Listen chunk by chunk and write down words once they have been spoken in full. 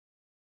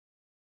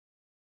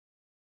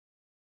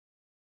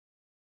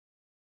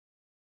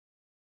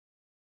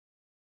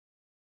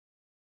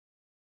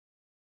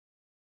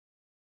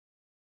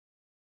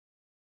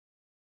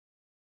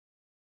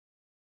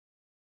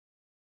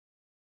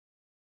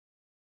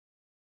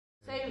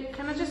So,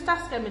 can I just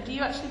ask, Emma, do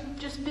you actually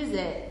just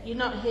visit? You're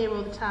not here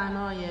all the time,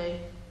 are you?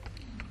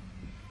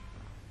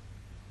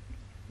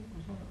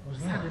 What was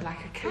that? Sounded like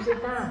a cat. Was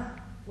it that?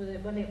 Was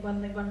it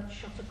when they went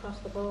shot across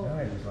the board? No,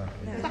 it was like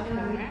yeah, like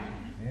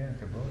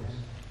a voice.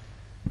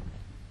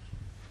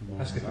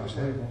 Ask if it was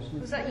her.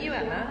 Was that you,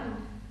 Emma?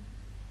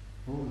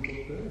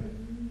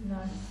 No.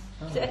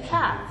 Is it a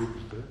cat?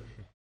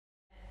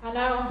 I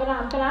know. I'm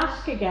gonna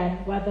ask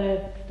again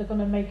whether they're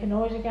gonna make a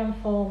noise again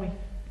for me.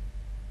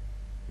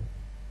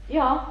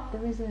 Yeah.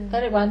 There is a...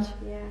 There it went.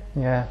 Yeah.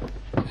 Yeah,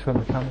 just when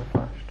the camera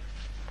flashed.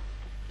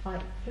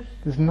 Right, just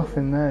There's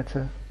nothing there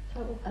to...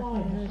 total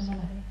quietness.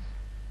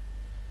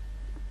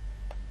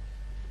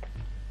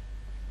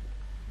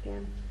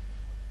 Again.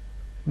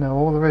 No,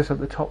 all there is at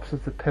the tops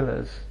of the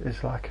pillars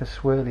is like a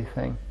swirly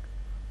thing.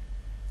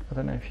 I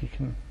don't know if you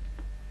can...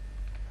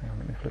 Hang on,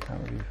 let me flip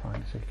out the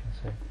viewfinder so you can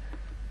see.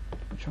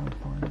 I'm trying to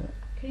find it.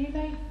 Can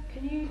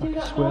you do Like a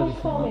that swirly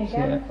noise for me thing,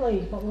 again, yeah.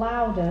 please, but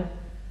louder?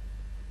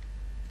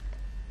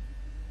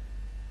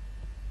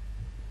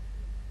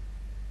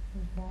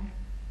 There's one.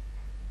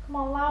 Come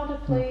on, louder,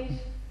 please.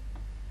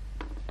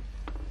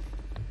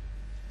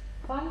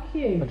 Thank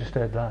you. I just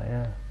heard that,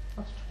 yeah.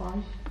 That's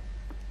twice.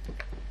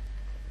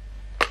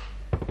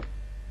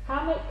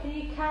 Can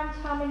you count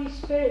how many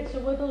spirits are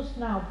with us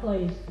now,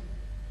 please?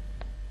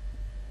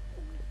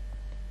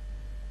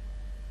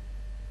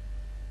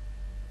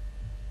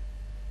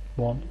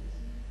 One.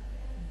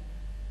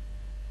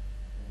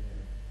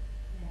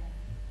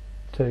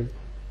 Two.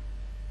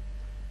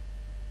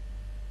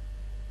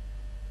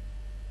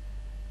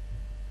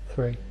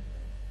 Three.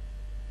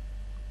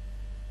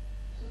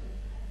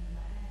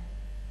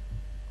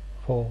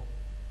 Four.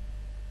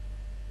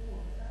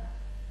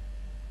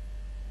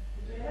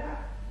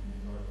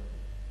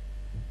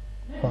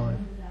 Five.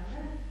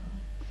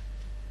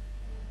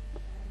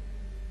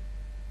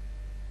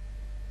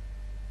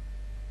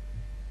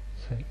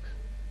 Six.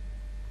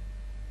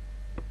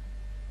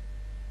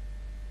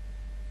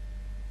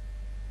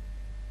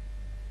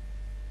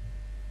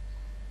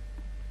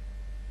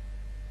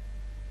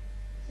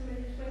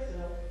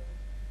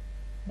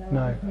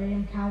 No. Me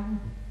and counting.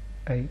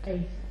 8.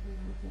 8.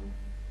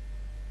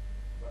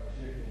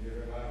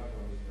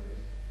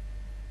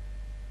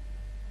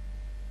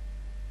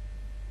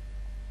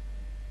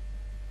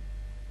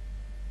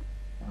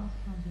 That's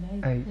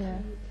counting 8. 8. Yeah.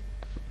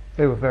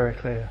 They were very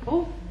clear.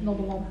 Oh,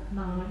 another one.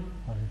 9.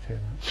 I didn't hear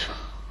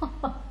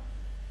that.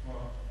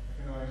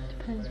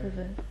 Depends with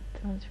it.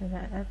 Answering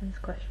that Evan's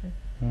question.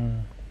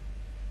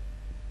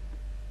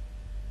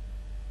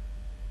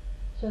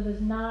 So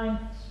there's 9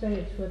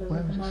 spirits with us Where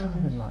at was the it moment.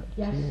 sounding like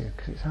Yes. to you?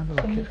 Because it sounded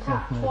like Can you it's coming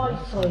tap from twice, the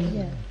outside. please?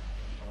 Yeah.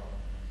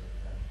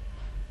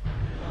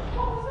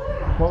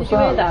 What was Did you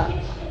hear that? that?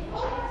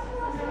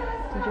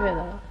 Did you hear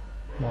that?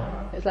 What?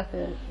 It was like a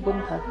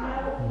whimper.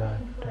 No,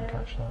 didn't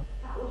catch that.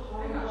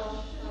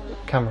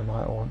 Camera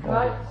might or audio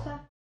Right. might.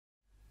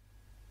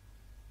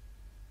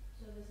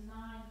 So there's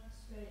 9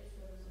 spirits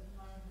with us at the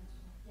moment.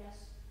 Yes.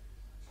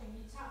 Can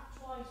you tap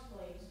twice,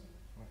 please?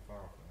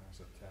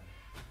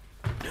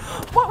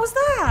 What was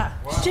that?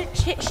 Shit.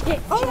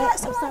 Oh,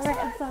 that's I'm sorry.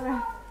 What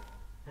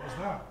was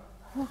that?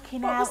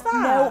 Fucking What hell. was that?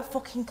 No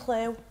fucking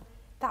clue.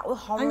 That was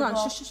horrible. Hang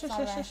on, shush. Right,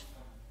 settle.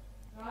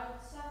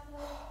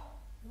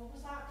 What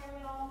was that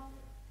going on?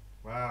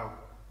 Wow.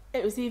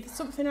 It was either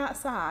something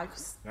outside,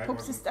 because No, it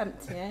pub's just wasn't.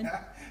 emptying.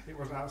 It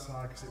wasn't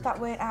outside because it was... That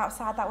weren't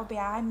outside, that would be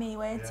behind me,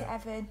 weren't it, Yeah.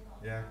 Evan?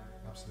 Yeah,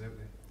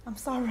 absolutely. I'm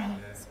sorry. Yeah.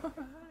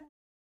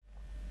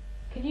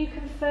 Can you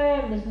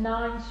confirm there's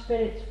 9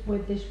 spirits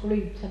with this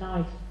group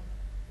tonight?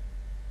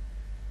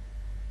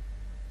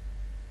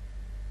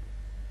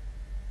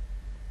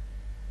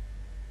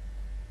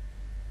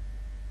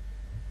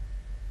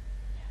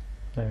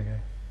 There we go.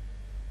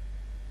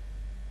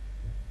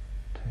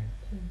 2.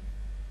 2.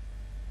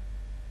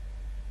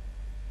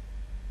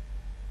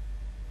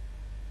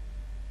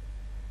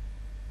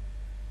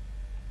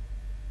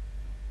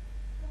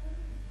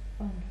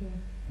 Thank you.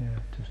 Yeah,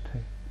 just 2.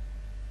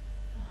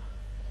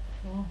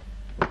 Oh.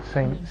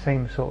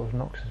 Same sort of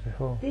knocks as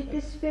before. Did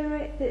the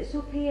spirit that's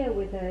up here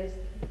with us,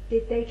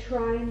 did they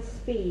try and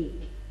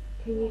speak?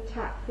 Can you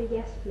tap for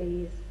yes,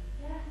 please?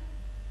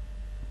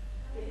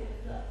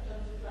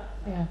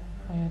 Yeah,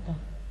 I heard that.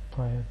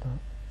 I heard that.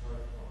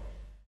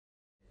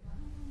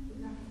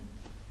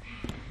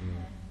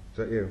 Is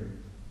that you?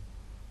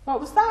 What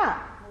was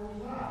that?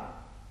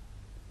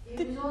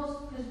 It was us,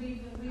 because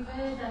we've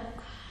heard it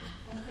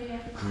up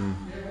here.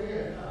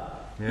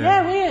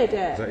 Yeah, we heard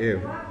it. Is that you?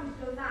 No,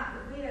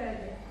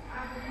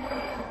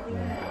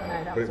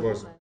 that But it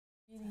was. Really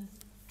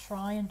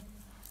trying.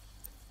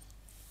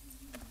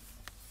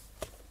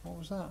 What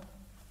was that?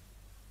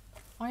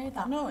 I heard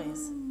that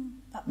noise.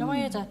 No,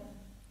 I heard a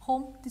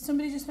hum. Did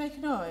somebody just make a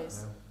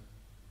noise?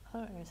 I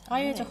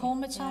heard a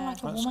hum. It sounded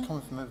like a woman.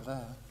 coming from over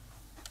there.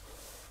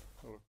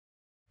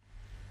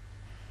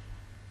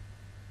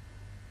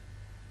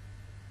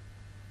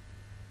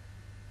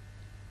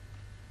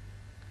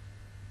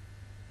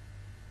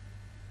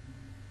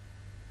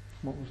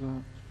 What was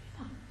that?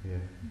 Yeah.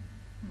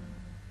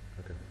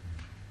 Okay.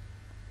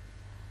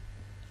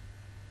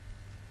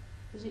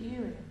 Was it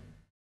you?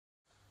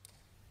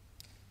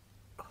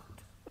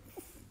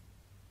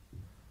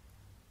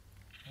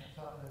 What's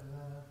that over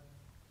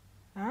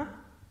there? Huh?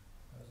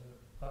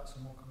 That's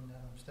someone coming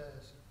down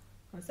upstairs.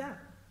 What's that?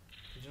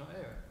 Did you not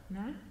hear it?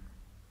 No?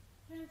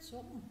 Yeah, it's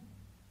something.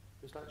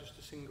 Was that just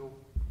a single?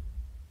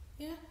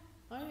 Yeah,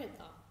 I heard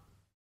that.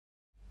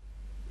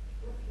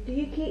 Do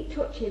you keep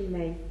touching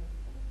me?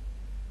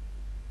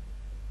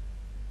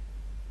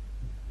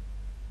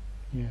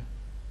 Yeah.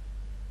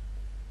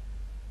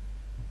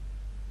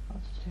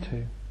 That's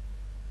two.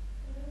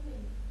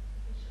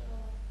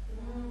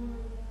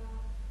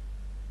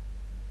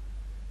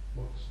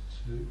 What's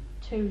two?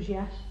 Two's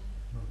yes.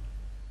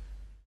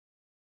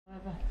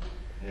 Whatever.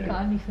 You got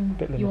Yeah. anything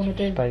Bit you want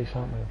to limited do? space,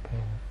 aren't we, up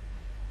here?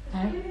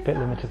 Eh? Bit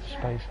limited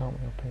space, aren't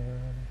we, up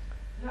here?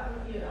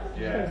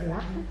 Yeah. Where's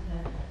that?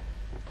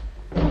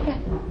 Okay.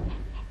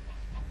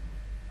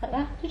 Like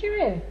that? Did you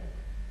hear it?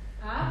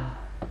 Huh?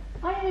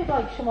 I heard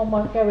like someone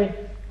was going.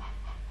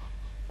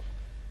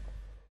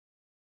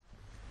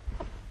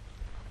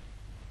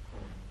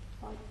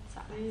 Like, is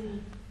that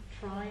really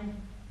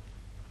trying?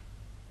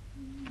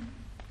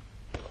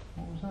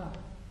 What was that?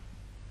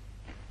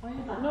 I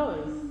heard That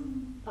noise?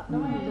 That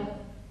noise.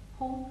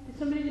 Home. Did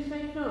somebody just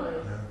make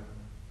noise?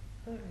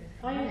 No.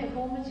 I heard a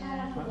home in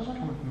town. That's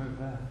coming from over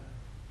there.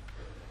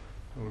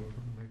 Oh,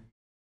 probably.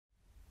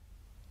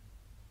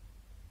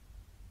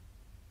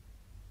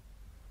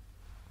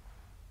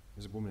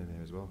 There's a woman in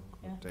here as well,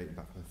 Yeah. dating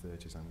back from the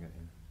 30s, I'm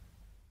getting.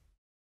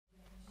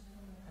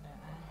 I don't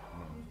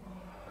know.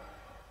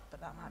 But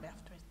that might be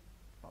after his...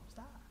 What was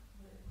that?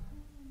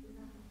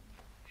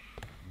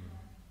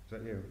 Is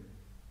that you?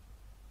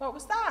 What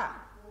was that?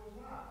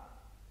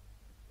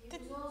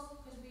 It was us,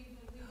 because we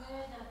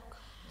heard it.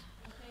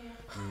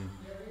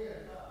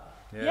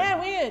 Yeah,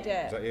 we heard Is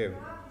it. that you?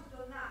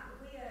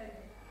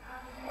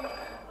 No,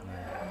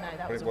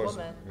 that But was it a was,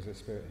 woman. was it a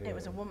spirit here? It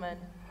was a woman.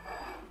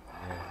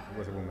 Yeah, it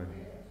was a woman.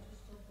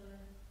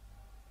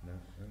 No, no,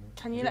 no.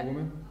 Can Was you it let... a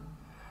woman?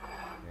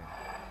 Yeah.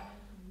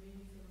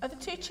 Are the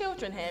two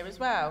children here as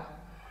well?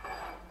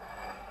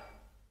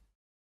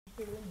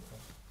 No.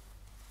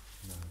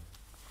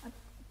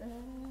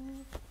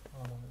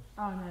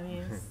 Oh no, he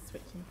is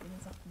switching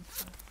things up and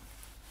stuff.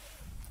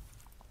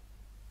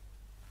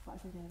 What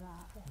if we do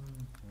that?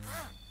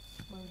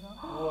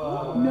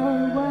 Whoa. No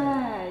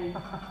way!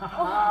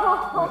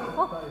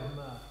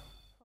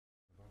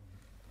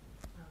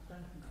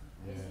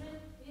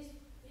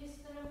 Is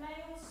there a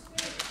male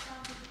spirit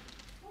standing?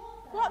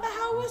 What the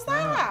hell was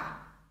that?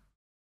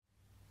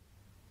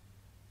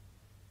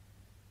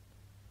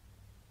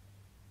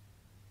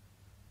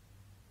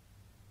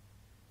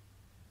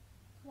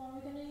 Come on,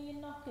 we're going to hear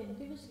you knocking.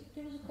 Give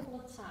us a couple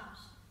of taps.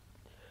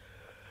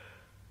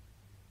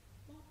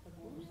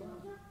 What was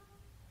that?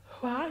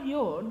 Well, I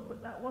yawned,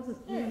 but that wasn't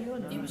you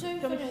yawning. It was Do you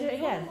over want me to do it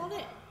again?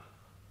 wasn't it?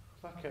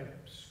 It's like a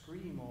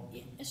scream or...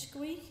 Yeah, a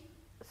squeak?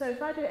 So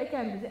if I do it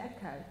again, does it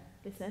echo?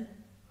 Listen.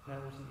 No,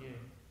 it wasn't you.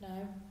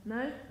 No.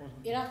 No?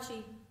 Wasn't It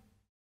actually...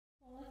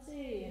 Well, let's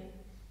see.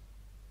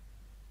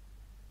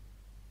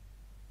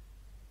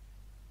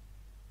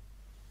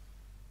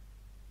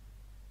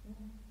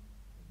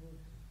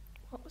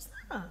 What was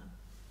that?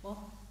 What?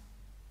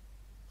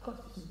 Got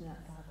to be something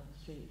outside on the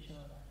street,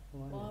 surely.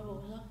 Why, what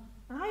was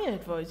that? I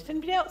heard voices. Did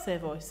anybody else hear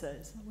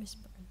voices? A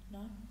whispering? No?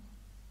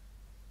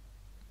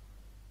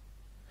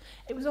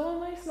 It was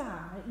almost like,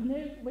 you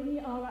know, when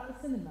you are at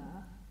the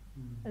cinema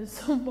and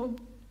someone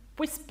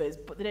whispers,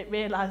 but they don't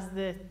realise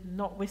they're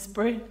not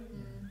whispering.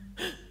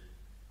 Yeah,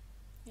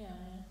 yeah.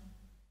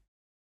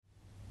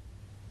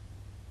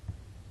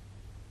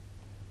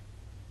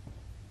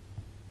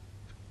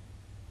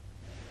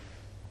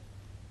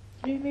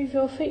 Did you move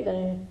your feet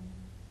then?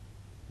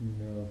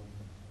 No.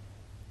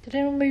 Did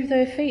anyone move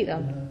their feet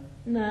then?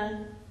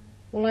 No.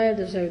 Well, I heard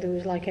as though there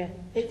was like a...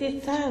 It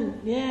did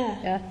sound,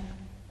 yeah. Yeah.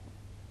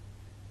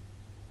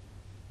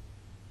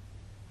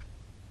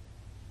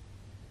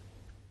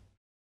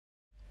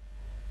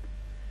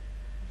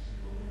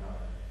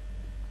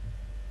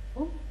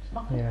 Oh, it's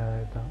knocking. Yeah, I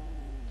heard that.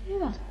 Did you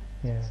hear that?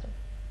 Yeah.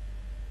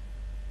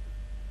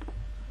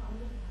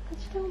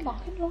 It's still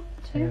knocking, look.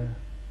 2, Yeah.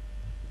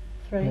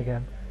 3. And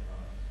again.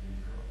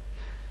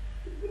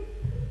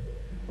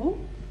 Oh,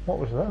 What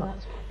was that?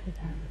 that's probably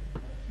there.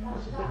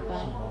 That's a big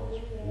bell.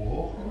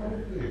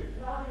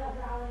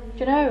 Do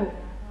you know,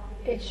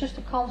 it's just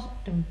a constant...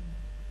 Dum,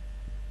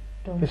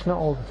 dum. It's not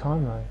all the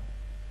time though.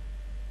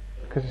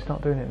 Because it's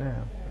not doing it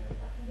now.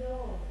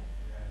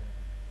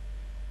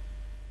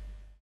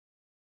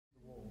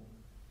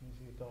 You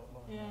see a dark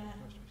line. Yeah.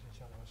 Most of it's in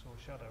shadow. I saw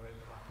a shadow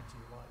overlap into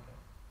the light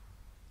there.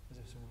 As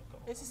if someone had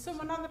got... Is there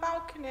someone on the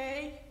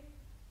balcony?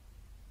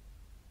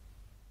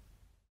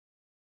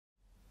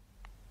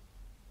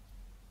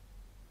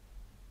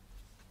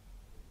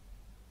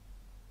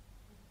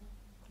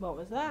 What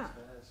was that?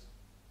 Is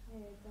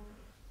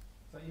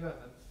that you,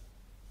 Evan?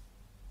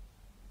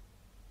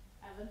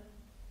 Evan?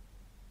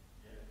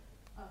 Yeah.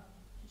 Oh,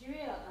 did you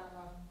hear that now,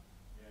 Ron?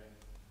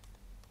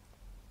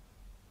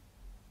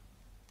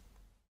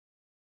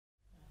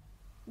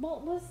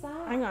 What was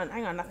that? Hang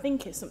on, I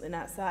think it's something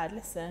outside,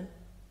 listen.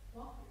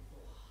 What?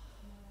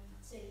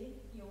 See,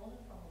 you're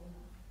the problem.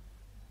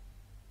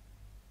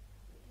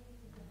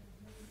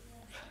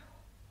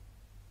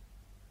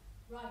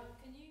 Right,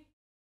 can you...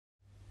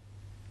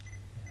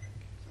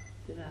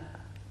 Did I? I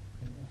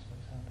think that's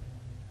what's happening.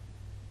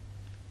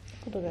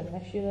 Could have been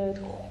unless you heard.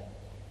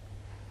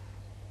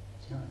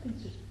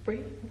 Something's just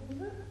breathing,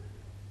 wasn't it?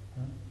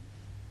 Huh?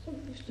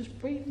 Something's just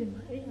breathing in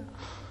my ear.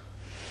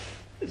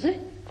 Is it?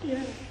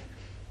 Yeah.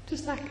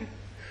 Just like a...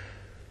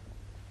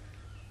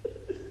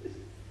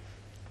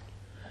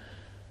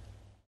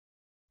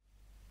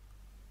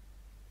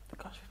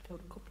 Gosh, we've filled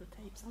a couple of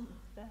tapes, haven't we?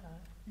 There.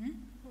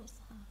 What's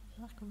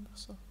that? Like a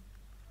rustle.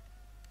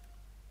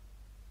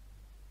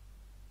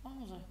 What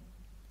was it?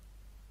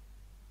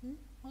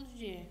 What did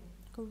you hear?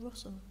 Like a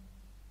rustle.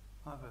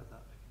 I've heard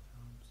that many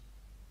times.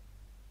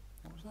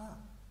 What was that?